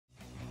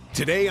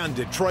Today on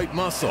Detroit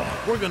Muscle,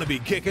 we're going to be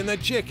kicking the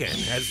chicken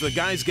as the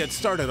guys get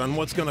started on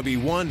what's going to be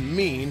one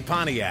mean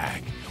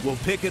Pontiac. We'll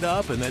pick it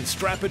up and then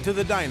strap it to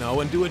the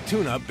dyno and do a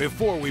tune-up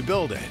before we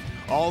build it.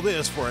 All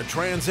this for a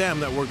Trans Am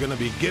that we're going to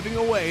be giving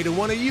away to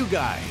one of you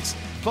guys.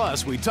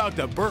 Plus, we talked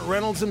to Burt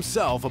Reynolds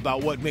himself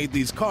about what made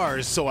these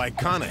cars so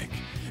iconic.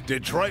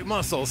 Detroit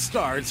Muscle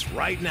starts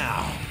right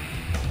now.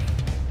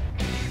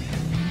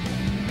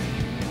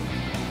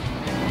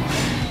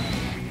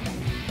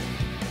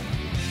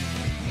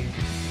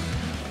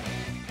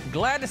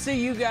 Glad to see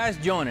you guys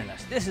joining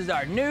us. This is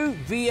our new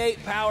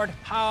V8 powered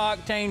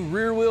high-octane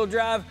rear-wheel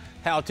drive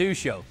how-to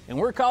show, and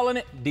we're calling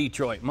it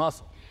Detroit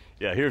Muscle.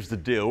 Yeah, here's the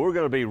deal. We're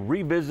going to be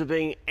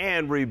revisiting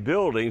and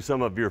rebuilding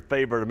some of your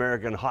favorite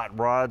American hot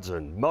rods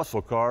and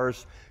muscle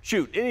cars.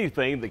 Shoot,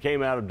 anything that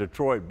came out of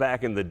Detroit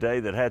back in the day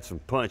that had some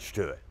punch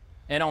to it.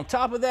 And on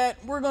top of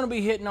that, we're going to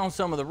be hitting on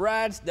some of the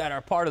rides that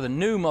are part of the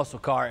new muscle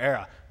car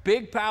era.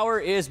 Big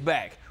Power is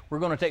back. We're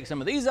going to take some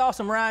of these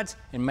awesome rides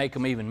and make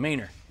them even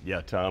meaner.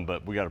 Yeah, Tom,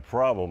 but we got a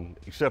problem.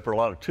 Except for a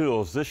lot of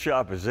tools, this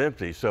shop is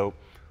empty, so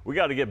we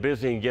got to get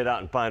busy and get out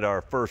and find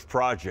our first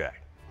project.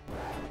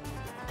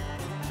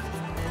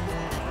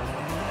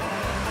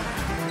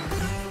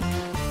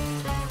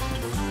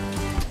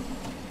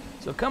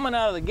 So coming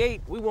out of the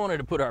gate, we wanted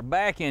to put our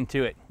back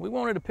into it. We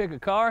wanted to pick a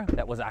car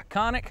that was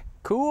iconic,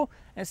 cool,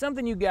 and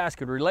something you guys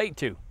could relate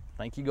to.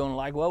 Think you're going to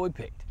like what we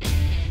picked.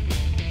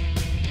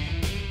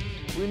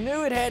 We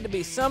knew it had to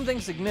be something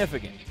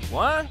significant.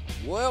 Why?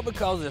 Well,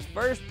 because this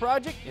first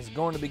project is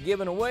going to be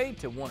given away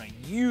to one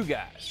of you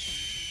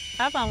guys.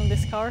 I've owned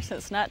this car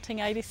since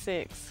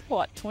 1986.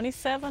 What,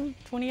 27,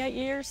 28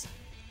 years?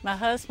 My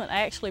husband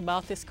actually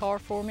bought this car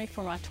for me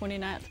for my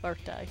 29th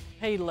birthday.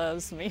 He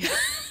loves me.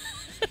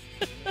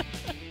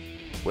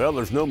 Well,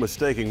 there's no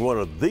mistaking one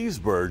of these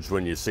birds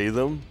when you see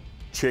them.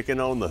 Chicken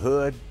on the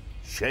hood,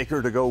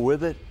 shaker to go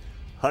with it,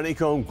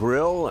 honeycomb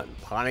grill, and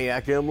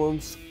Pontiac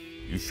emblems.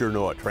 You sure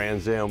know a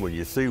Trans Am when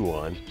you see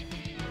one.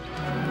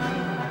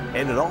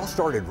 And it all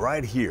started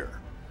right here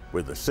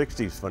with the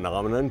 60s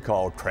phenomenon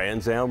called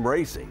Trans Am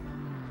racing.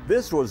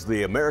 This was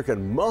the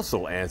American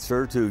muscle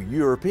answer to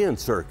European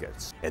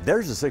circuits. And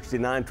there's a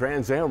 69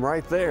 Trans Am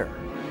right there.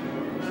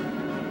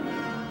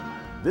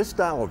 This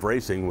style of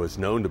racing was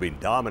known to be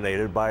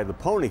dominated by the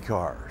pony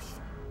cars,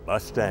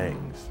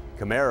 Mustangs,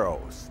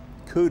 Camaros,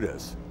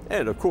 Cudas,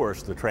 and of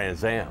course the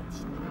Trans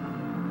Ams.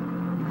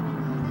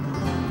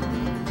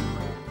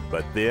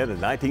 But then in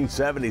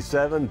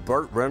 1977,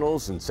 Burt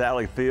Reynolds and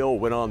Sally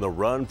Field went on the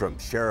run from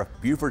Sheriff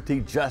Buford T.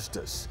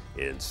 Justice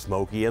in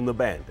Smokey and the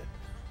Bandit.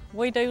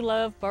 We do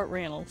love Burt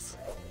Reynolds,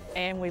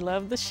 and we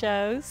love the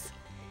shows.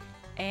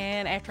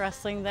 And after I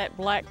seen that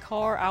black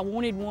car, I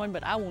wanted one,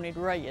 but I wanted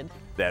red.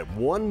 That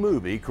one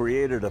movie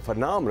created a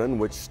phenomenon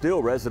which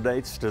still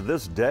resonates to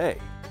this day.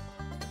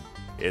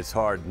 It's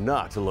hard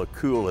not to look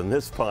cool in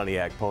this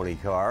Pontiac pony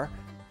car,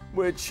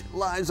 which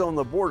lies on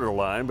the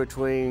borderline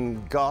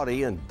between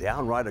gaudy and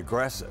downright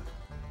aggressive.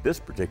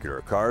 This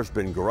particular car's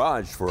been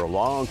garaged for a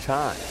long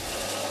time.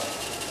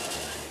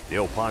 The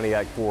old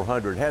Pontiac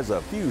 400 has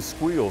a few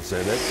squeals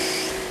in it,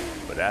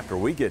 but after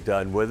we get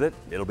done with it,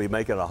 it'll be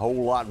making a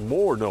whole lot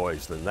more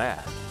noise than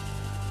that.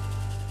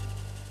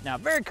 Now, a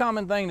very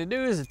common thing to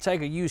do is to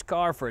take a used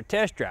car for a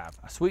test drive.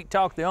 I sweet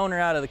talk the owner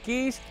out of the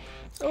keys,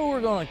 so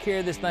we're going to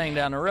carry this thing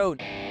down the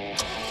road.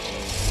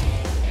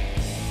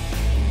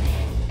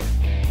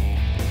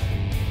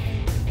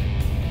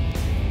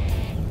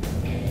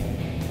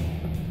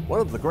 One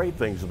of the great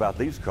things about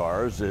these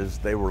cars is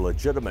they were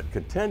legitimate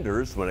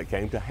contenders when it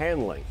came to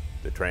handling.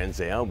 The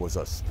Trans Am was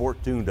a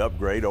sport-tuned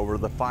upgrade over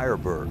the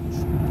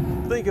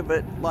Firebirds. Think of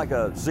it like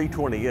a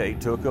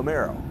Z28 to a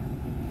Camaro.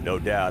 No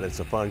doubt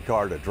it's a fun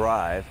car to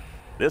drive.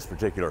 This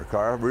particular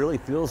car really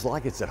feels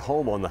like it's at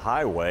home on the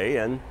highway,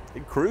 and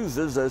it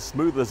cruises as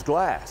smooth as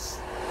glass.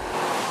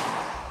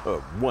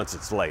 Once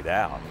it's laid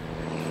out.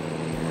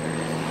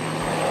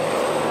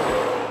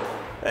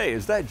 Hey,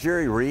 is that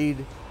Jerry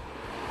Reed?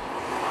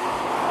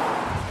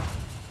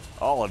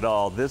 All in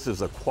all, this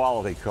is a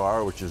quality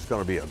car, which is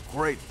going to be a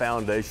great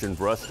foundation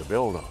for us to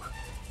build on.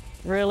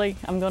 Really,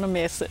 I'm going to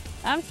miss it.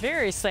 I'm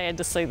very sad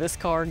to see this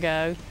car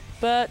go,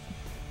 but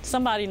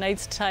somebody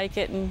needs to take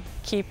it and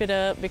keep it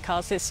up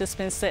because it's just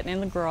been sitting in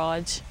the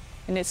garage,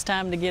 and it's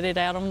time to get it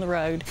out on the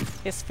road.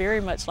 It's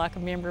very much like a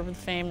member of the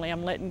family.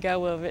 I'm letting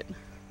go of it.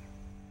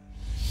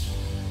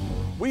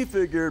 We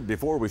figured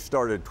before we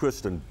started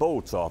twisting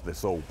bolts off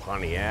this old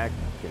Pontiac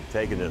and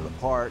taking it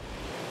apart,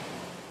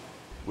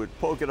 we'd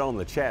poke it on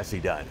the chassis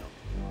dyno.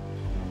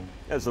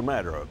 As a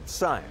matter of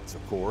science,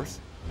 of course.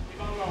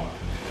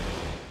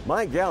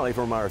 Mike Galley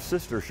from our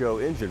sister show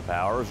Engine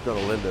Power is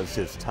going to lend us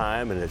his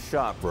time in his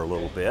shop for a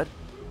little bit,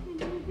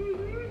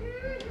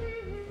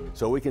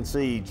 so we can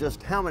see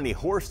just how many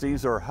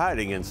horses are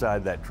hiding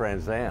inside that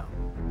Trans Am.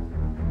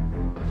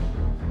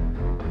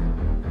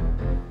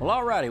 Well,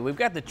 alrighty, we've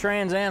got the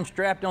Trans Am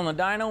strapped on the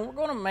dyno. We're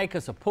going to make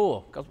us a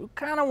pull because we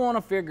kind of want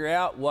to figure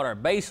out what our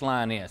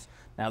baseline is.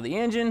 Now the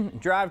engine,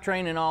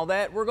 drivetrain and all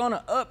that, we're going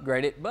to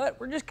upgrade it, but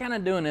we're just kind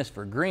of doing this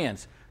for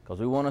grins. because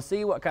we want to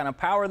see what kind of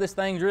power this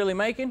thing's really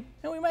making,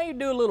 and we may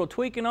do a little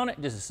tweaking on it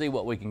just to see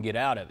what we can get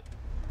out of it.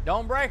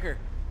 Don't break her.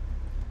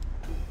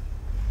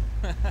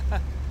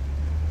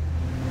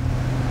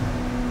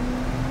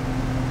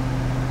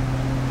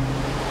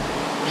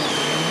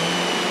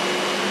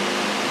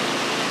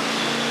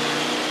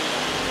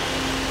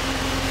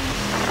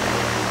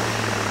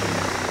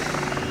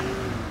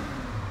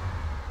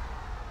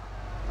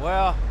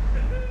 Well,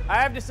 I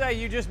have to say,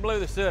 you just blew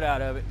the soot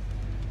out of it.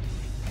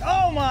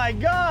 Oh my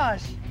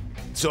gosh!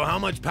 So how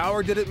much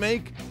power did it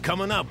make?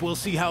 Coming up, we'll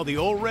see how the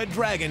old Red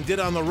Dragon did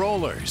on the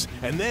rollers,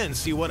 and then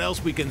see what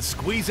else we can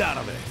squeeze out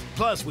of it.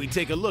 Plus, we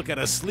take a look at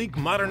a sleek,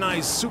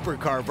 modernized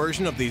supercar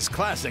version of these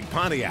classic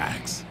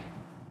Pontiacs.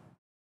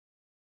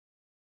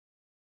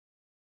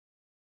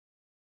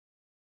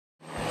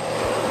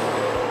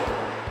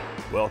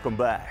 Welcome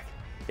back.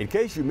 In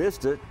case you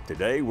missed it,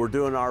 today we're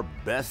doing our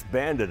best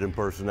Bandit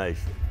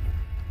impersonation.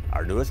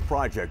 Our newest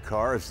project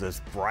car is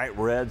this bright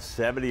red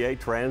 78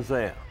 Trans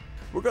Am.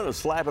 We're going to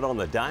slap it on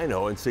the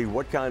dyno and see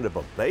what kind of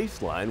a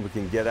baseline we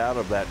can get out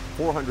of that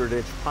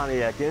 400-inch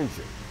Pontiac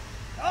engine.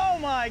 Oh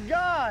my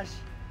gosh!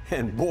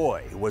 And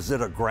boy, was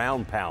it a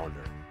ground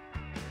pounder.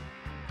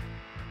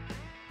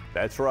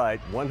 That's right,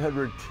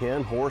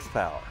 110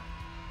 horsepower.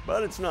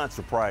 But it's not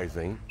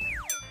surprising.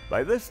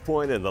 By this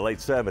point in the late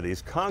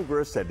 70s,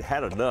 Congress had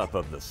had enough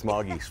of the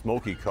smoggy,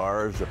 smoky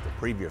cars of the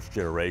previous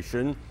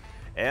generation,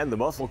 and the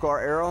muscle car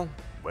era,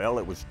 well,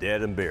 it was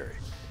dead and buried.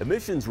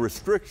 Emissions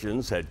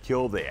restrictions had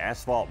killed the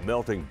asphalt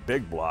melting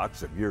big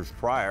blocks of years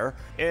prior,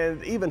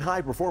 and even high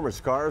performance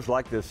cars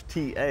like this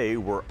TA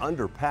were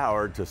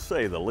underpowered to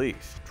say the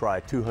least.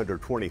 Try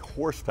 220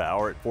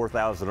 horsepower at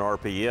 4,000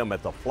 RPM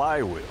at the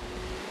flywheel.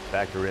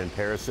 Factor in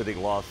parasitic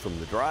loss from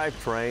the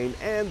drivetrain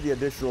and the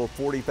additional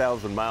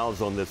 40,000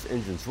 miles on this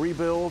engine's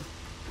rebuild,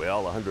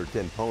 well,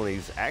 110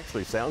 ponies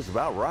actually sounds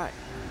about right.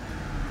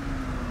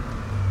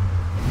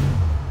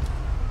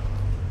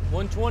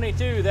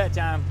 122 that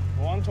time.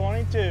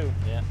 122.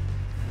 Yeah.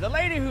 The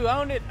lady who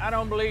owned it, I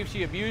don't believe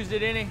she abused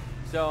it any.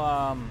 So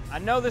I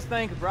know this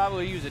thing could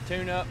probably use a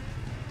tune-up.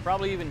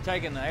 Probably even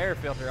taking the air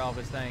filter off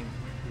this thing.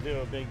 Do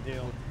a big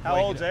deal. How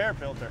old's the air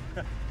filter?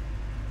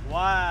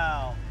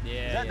 Wow.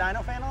 Yeah. Is that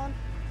dyno fan on?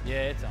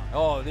 Yeah, it's on.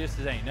 Oh, this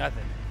ain't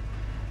nothing.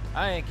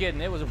 I ain't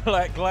kidding. It was a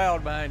black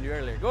cloud behind you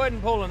earlier. Go ahead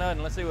and pull another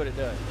and let's see what it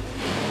does.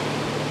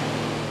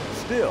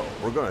 Still,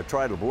 we're going to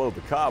try to blow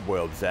the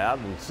cobwebs out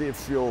and see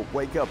if she'll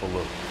wake up a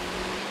little.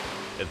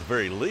 At the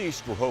very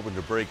least, we're hoping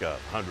to break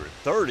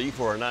 130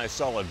 for a nice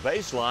solid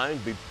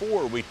baseline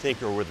before we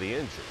tinker with the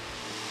engine.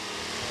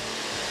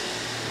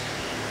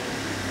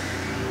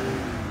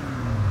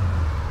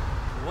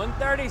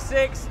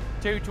 $136,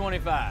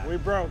 $225. We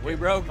broke. We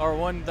broke our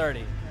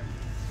 130.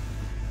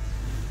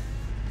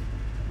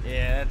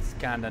 Yeah, that's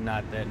kind of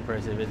not that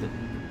impressive, is it?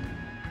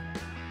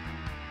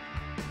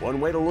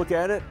 One way to look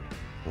at it,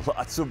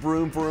 lots of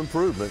room for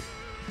improvement.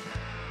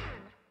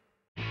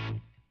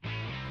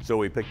 So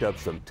we picked up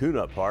some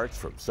tune-up parts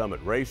from Summit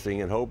Racing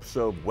in hopes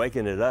of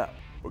waking it up.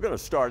 We're going to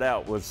start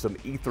out with some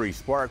E3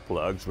 spark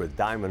plugs with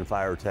Diamond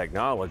Fire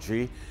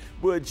technology,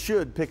 which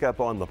should pick up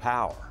on the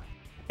power.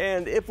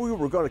 And if we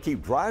were going to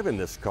keep driving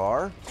this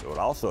car, it would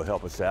also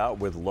help us out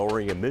with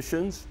lowering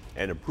emissions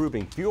and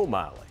improving fuel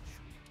mileage.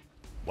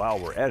 While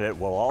we're at it,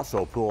 we'll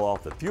also pull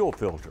off the fuel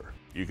filter.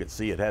 You can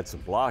see it had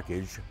some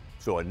blockage,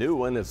 so a new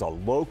one is a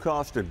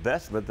low-cost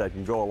investment that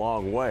can go a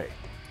long way.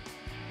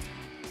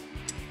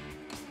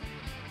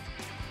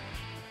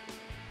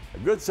 A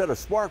good set of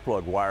spark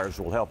plug wires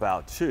will help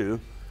out too.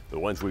 The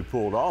ones we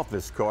pulled off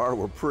this car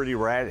were pretty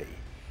ratty,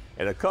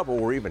 and a couple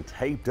were even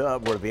taped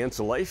up where the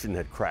insulation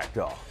had cracked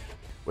off.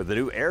 With the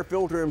new air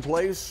filter in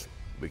place,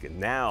 we can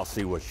now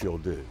see what she'll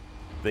do.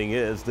 Thing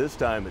is, this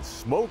time it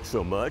smoked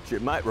so much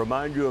it might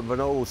remind you of an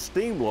old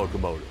steam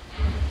locomotive.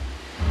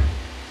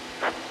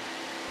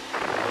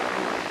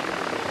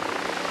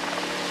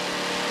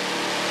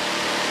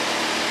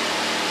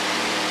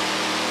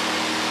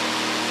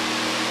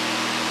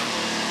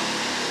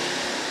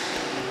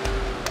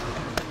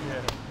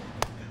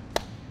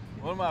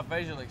 One of my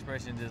facial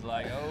expressions is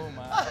like, oh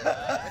my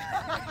God.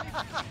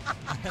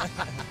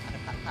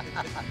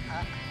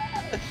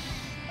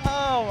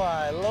 Oh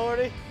my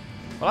lordy.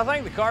 Well, I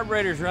think the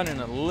carburetor's running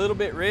a little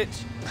bit rich.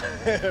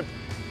 A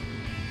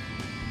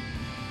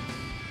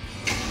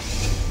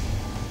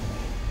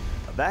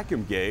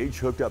vacuum gauge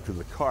hooked up to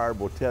the carb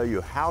will tell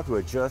you how to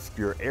adjust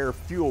your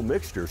air-fuel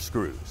mixture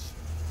screws.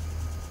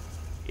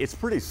 It's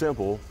pretty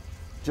simple.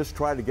 Just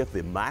try to get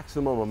the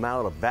maximum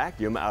amount of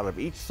vacuum out of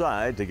each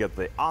side to get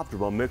the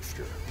optimum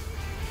mixture.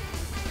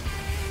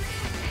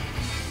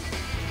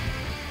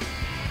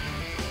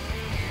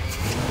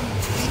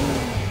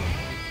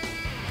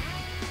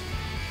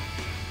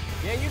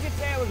 Yeah, you could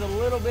say it was a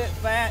little bit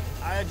fat.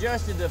 I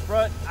adjusted the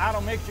front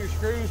idle mixture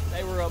screws.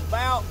 They were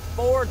about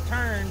 4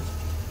 turns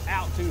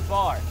out too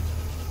far.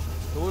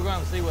 So we're going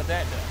to see what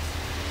that does.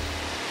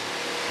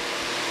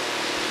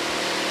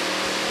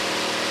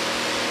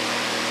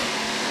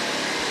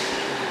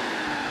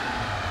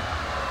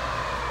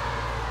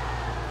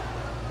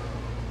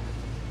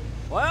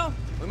 Well,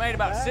 made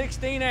about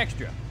 16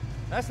 extra.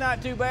 That's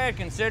not too bad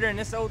considering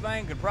this old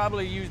thing could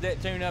probably use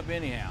that tune-up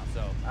anyhow,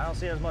 so. I don't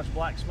see as much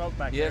black smoke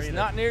back there Yes, either.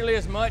 not nearly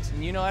as much,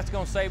 and you know that's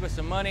gonna save us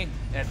some money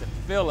at the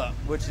fill-up,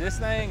 which this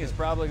thing is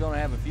probably gonna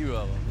have a few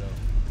of them,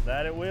 so.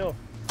 That it will.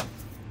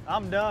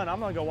 I'm done. I'm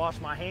gonna go wash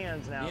my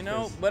hands now. You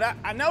know, but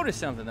I noticed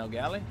something though,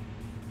 Gally.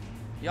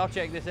 Y'all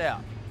check this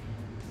out.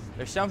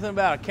 There's something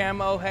about a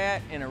camo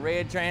hat and a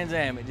red Trans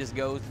Am. It just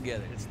goes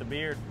together. it's the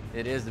beard.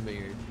 It is the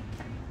beard.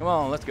 Come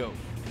on, let's go.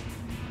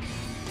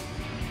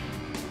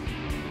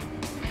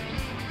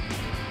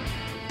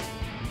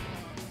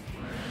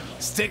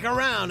 Stick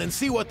around and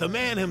see what the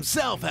man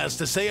himself has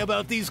to say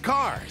about these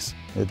cars.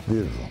 It's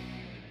beautiful.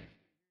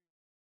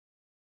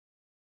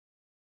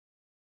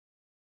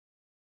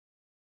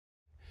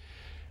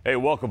 Hey,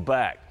 welcome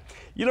back.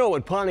 You know,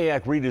 when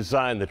Pontiac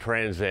redesigned the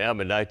Trans Am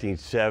in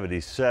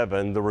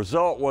 1977, the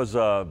result was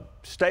a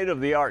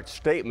state-of-the-art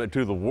statement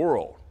to the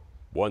world.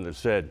 One that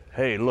said,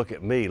 hey, look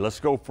at me, let's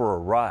go for a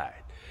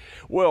ride.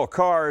 Well,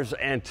 cars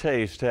and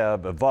taste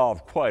have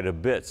evolved quite a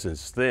bit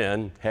since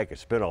then. Heck,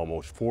 it's been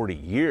almost 40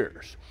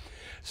 years.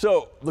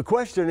 So the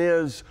question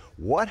is,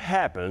 what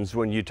happens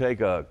when you take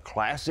a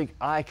classic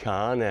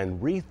icon and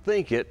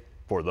rethink it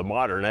for the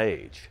modern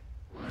age?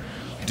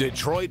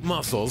 Detroit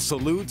Muscle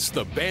salutes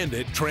the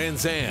Bandit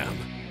Trans Am.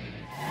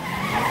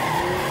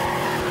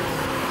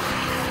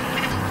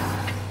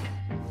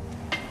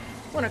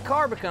 When a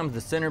car becomes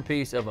the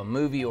centerpiece of a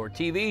movie or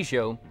TV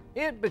show,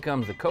 it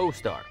becomes the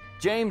co-star.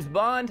 James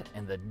Bond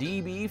and the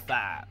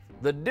DB5,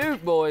 the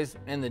Duke Boys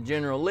and the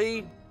General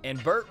Lee,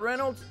 and Burt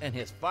Reynolds and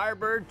his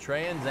Firebird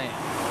Trans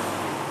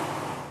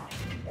Am.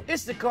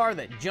 It's the car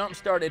that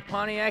jump-started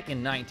Pontiac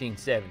in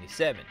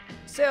 1977.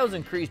 Sales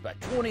increased by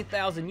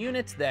 20,000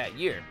 units that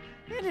year,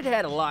 and it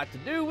had a lot to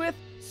do with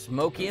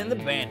Smokey and the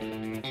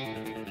Bandit.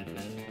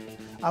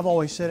 I've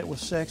always said it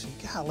was sexy.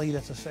 Golly,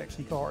 that's a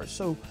sexy car.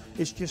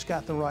 It's just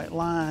got the right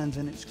lines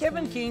and it's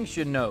Kevin clean. King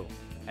should know,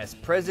 as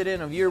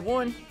president of Year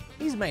One,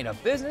 he's made a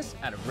business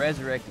out of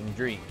resurrecting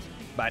dreams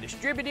by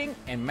distributing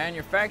and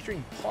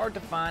manufacturing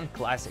hard-to-find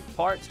classic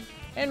parts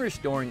and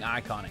restoring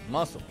iconic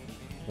muscle.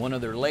 One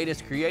of their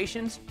latest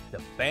creations,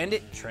 the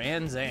Bandit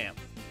Trans Am.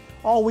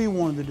 All we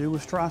wanted to do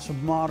was try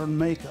some modern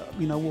makeup.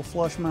 You know, we'll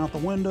flush mount the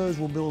windows,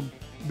 we'll build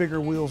bigger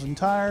wheels and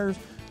tires,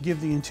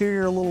 give the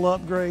interior a little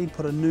upgrade,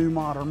 put a new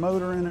modern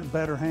motor in it,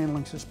 better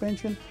handling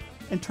suspension,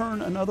 and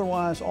turn an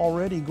otherwise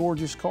already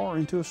gorgeous car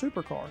into a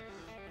supercar.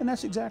 And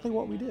that's exactly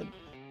what we did.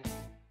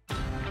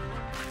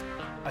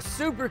 A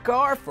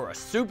supercar for a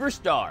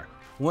superstar.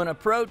 When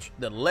approached,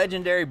 the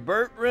legendary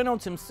Burt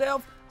Reynolds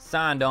himself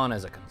signed on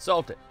as a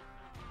consultant.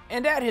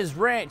 And at his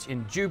ranch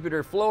in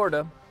Jupiter,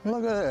 Florida,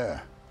 Look at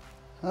there.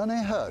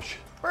 Honey, hush.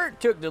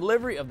 Burt took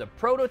delivery of the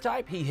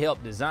prototype he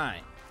helped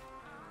design.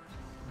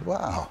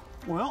 Wow.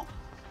 Well,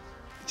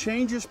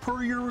 changes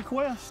per your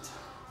request.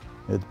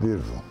 It's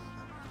beautiful.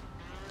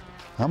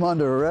 I'm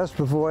under arrest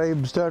before I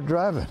even start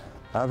driving.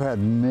 I've had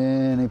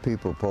many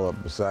people pull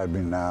up beside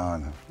me now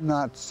in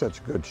not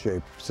such good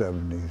shape,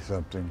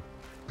 70-something,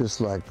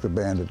 just like the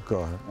Bandit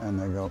car. And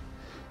they go,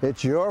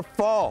 it's your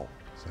fault.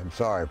 I said, I'm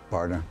sorry,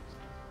 partner,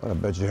 but I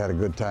bet you had a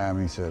good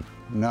time. He said,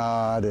 no,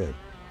 I did.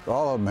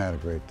 All of them had a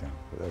great time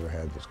that ever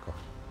had this car.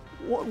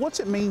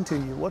 What's it mean to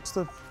you? What's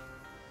the...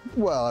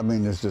 Well, I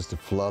mean, there's just a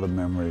flood of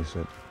memories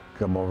that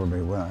come over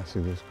me when I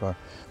see this car.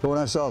 But when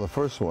I saw the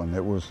first one,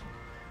 this was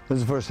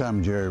the first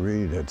time Jerry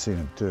Reed had seen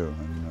it too,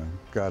 and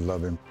God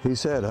love him. He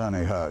said,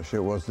 honey, hush, it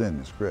wasn't in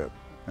the script.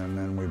 And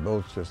then we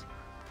both just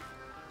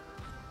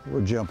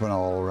were jumping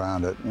all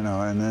around it, you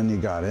know, and then he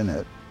got in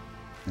it.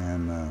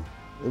 And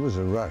it was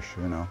a rush,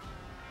 you know,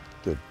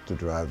 to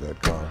drive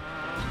that car.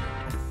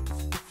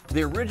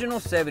 The original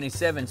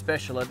 77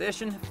 Special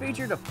Edition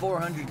featured a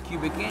 400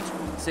 cubic inch,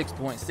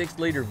 6.6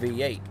 liter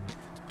V8.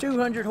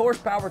 200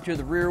 horsepower to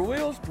the rear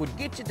wheels would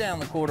get you down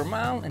the quarter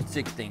mile in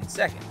 16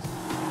 seconds.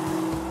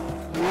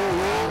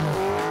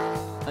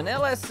 An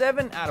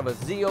LS7 out of a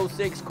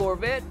Z06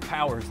 Corvette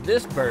powers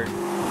this bird.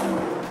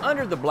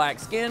 Under the black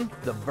skin,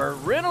 the Burt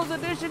Reynolds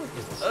edition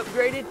is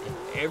upgraded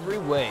in every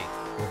way,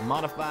 with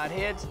modified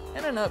heads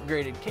and an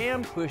upgraded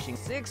cam pushing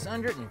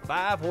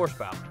 605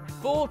 horsepower.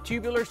 Full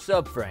tubular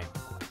subframe,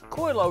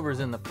 coilovers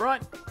in the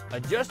front,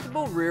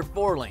 adjustable rear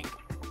forelink.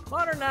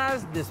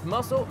 Modernized this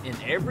muscle in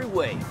every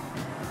way.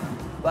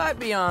 But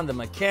beyond the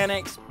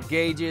mechanics,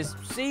 gauges,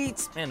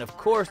 seats, and of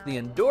course the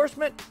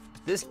endorsement,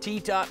 this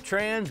T-top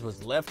Trans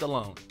was left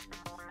alone.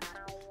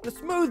 The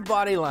smooth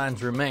body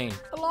lines remain,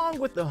 along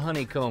with the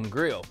honeycomb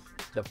grille.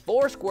 The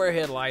 4 square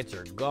headlights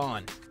are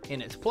gone.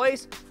 In its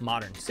place,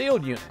 modern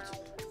sealed units,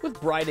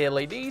 with bright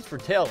LEDs for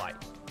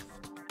taillights.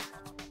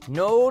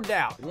 No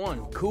doubt,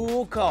 one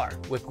cool car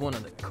with one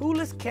of the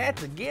coolest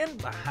cats again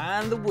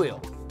behind the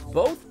wheel.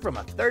 Both from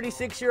a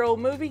 36-year-old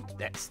movie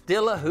that's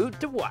still a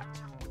hoot to watch.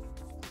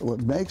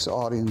 What makes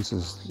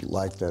audiences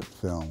like that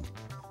film,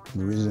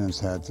 the reason it's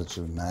had such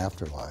an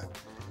afterlife,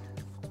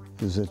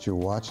 is that you're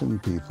watching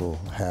people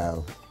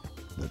have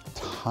the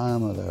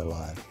time of their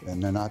life,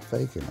 and they're not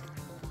faking it.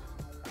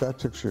 That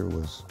picture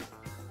was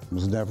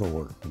never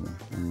worked for me.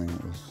 I mean,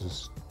 it was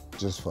just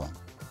just fun.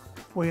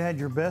 We had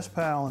your best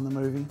pal in the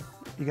movie.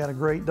 You got a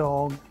great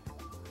dog.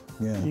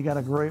 Yeah. You got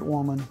a great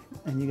woman,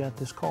 and you got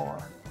this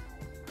car.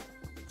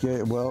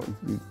 Yeah, well,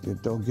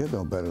 it don't get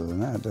no better than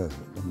that, does it?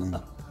 I mean.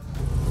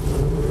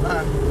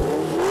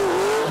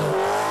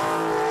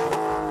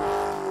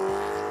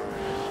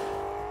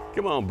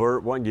 Come on,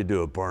 Burt, why don't you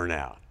do a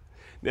burnout?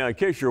 Now, in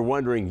case you're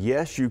wondering,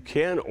 yes, you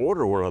can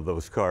order one of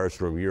those cars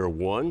from year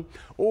one,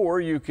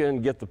 or you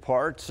can get the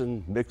parts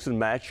and mix and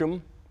match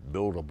them,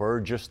 build a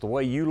bird just the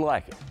way you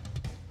like it.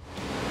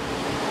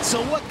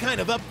 So what kind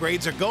of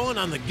upgrades are going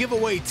on the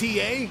giveaway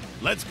TA?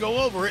 Let's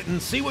go over it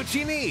and see what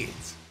she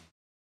needs.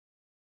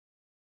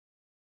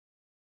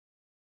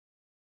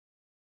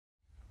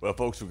 Well,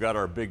 folks, we've got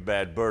our big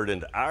bad bird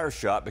into our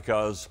shop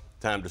because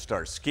time to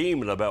start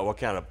scheming about what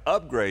kind of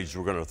upgrades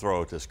we're going to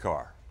throw at this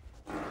car.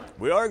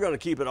 We are going to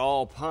keep it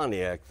all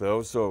Pontiac,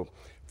 though, so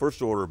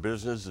first order of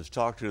business is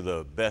talk to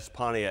the best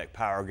Pontiac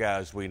power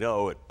guys we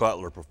know at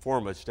Butler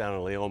Performance down in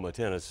Leoma,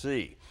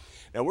 Tennessee.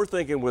 Now, we're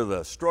thinking with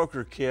a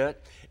stroker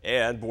kit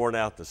and boring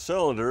out the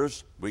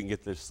cylinders, we can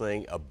get this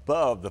thing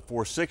above the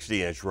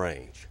 460-inch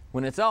range.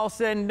 When it's all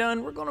said and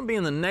done, we're going to be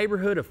in the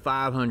neighborhood of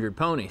 500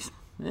 ponies.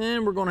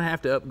 And we're going to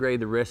have to upgrade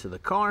the rest of the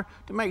car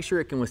to make sure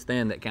it can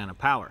withstand that kind of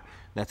power.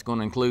 That's going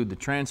to include the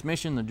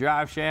transmission, the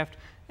drive shaft,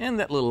 and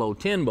that little old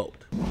 10 bolt.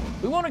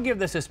 We want to give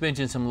the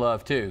suspension some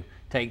love too.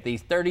 Take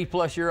these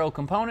 30-plus-year-old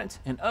components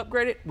and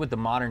upgrade it with the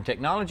modern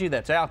technology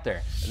that's out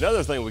there.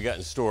 Another thing we got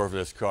in store for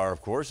this car,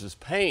 of course, is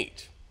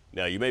paint.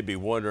 Now, you may be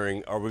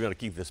wondering, are we going to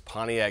keep this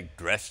Pontiac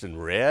dressed in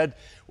red?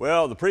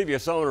 Well, the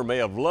previous owner may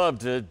have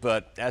loved it,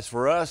 but as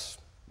for us,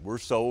 we're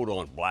sold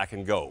on black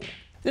and gold.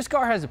 This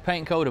car has a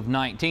paint code of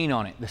 19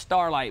 on it, the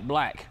Starlight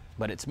Black,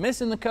 but it's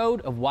missing the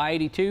code of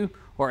Y82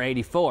 or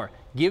 84,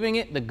 giving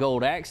it the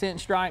gold accent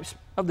stripes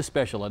of the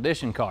special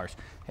edition cars.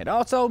 It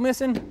also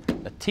missing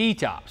the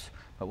T-tops.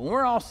 But when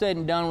we're all said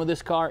and done with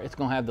this car, it's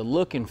going to have the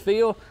look and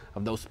feel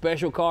of those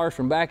special cars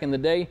from back in the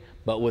day,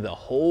 but with a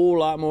whole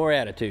lot more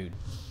attitude.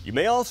 You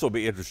may also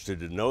be interested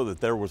to know that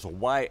there was a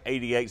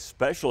Y88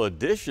 special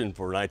edition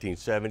for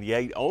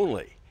 1978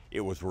 only.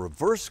 It was a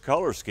reverse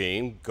color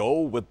scheme,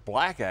 gold with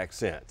black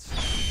accents.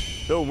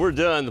 So when we're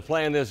done, the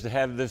plan is to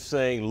have this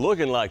thing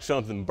looking like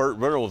something Burt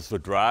Reynolds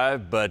would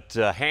drive, but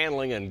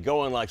handling and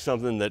going like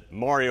something that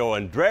Mario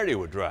Andretti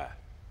would drive.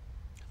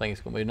 I think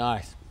it's going to be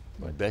nice.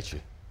 I bet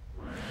you.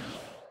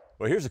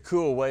 Well, here's a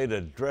cool way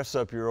to dress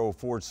up your old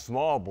Ford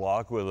small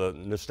block with a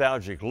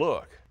nostalgic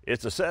look.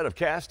 It's a set of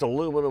cast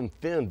aluminum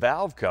thin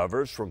valve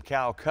covers from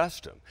Cal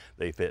Custom.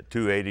 They fit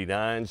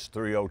 289s,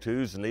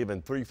 302s, and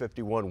even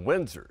 351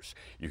 Windsors.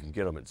 You can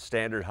get them in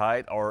standard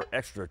height or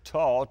extra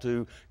tall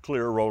to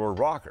clear roller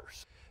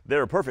rockers.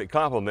 They're a perfect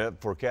complement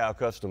for Cal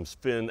Custom's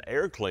Fin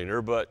air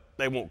cleaner, but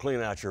they won't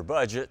clean out your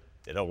budget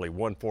at only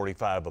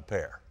 $145 a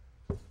pair.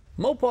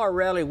 Mopar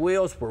Rally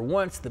wheels were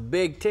once the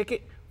big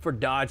ticket for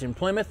Dodge and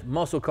Plymouth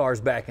muscle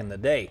cars back in the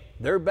day.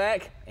 They're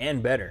back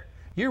and better.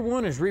 Year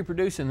one is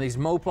reproducing these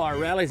Mopar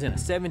Rallies in a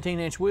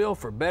 17-inch wheel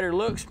for better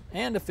looks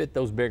and to fit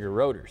those bigger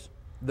rotors.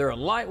 They're a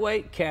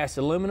lightweight cast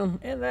aluminum,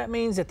 and that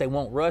means that they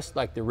won't rust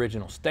like the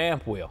original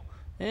stamp wheel.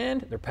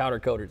 And they're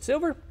powder-coated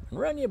silver and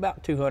run you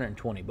about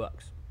 $220.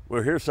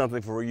 Well, here's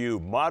something for you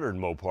modern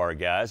Mopar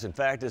guys. In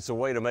fact, it's a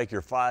way to make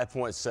your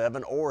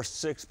 5.7 or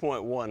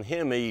 6.1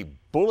 Hemi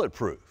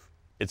bulletproof.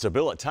 It's a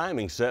billet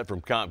timing set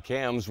from Comp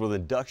Cams with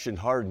induction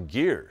hardened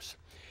gears.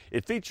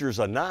 It features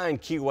a 9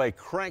 Keyway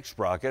crank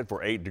sprocket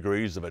for 8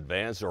 degrees of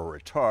advance or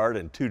retard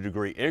in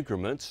 2-degree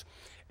increments,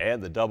 and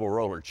the double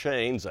roller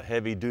chains, a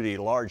heavy-duty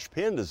large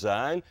pin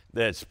design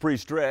that's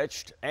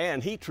pre-stretched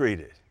and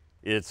heat-treated.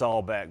 It's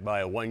all backed by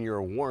a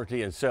 1-year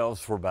warranty and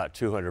sells for about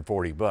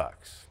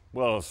 $240.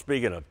 Well,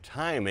 speaking of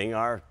timing,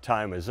 our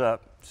time is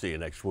up. See you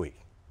next week.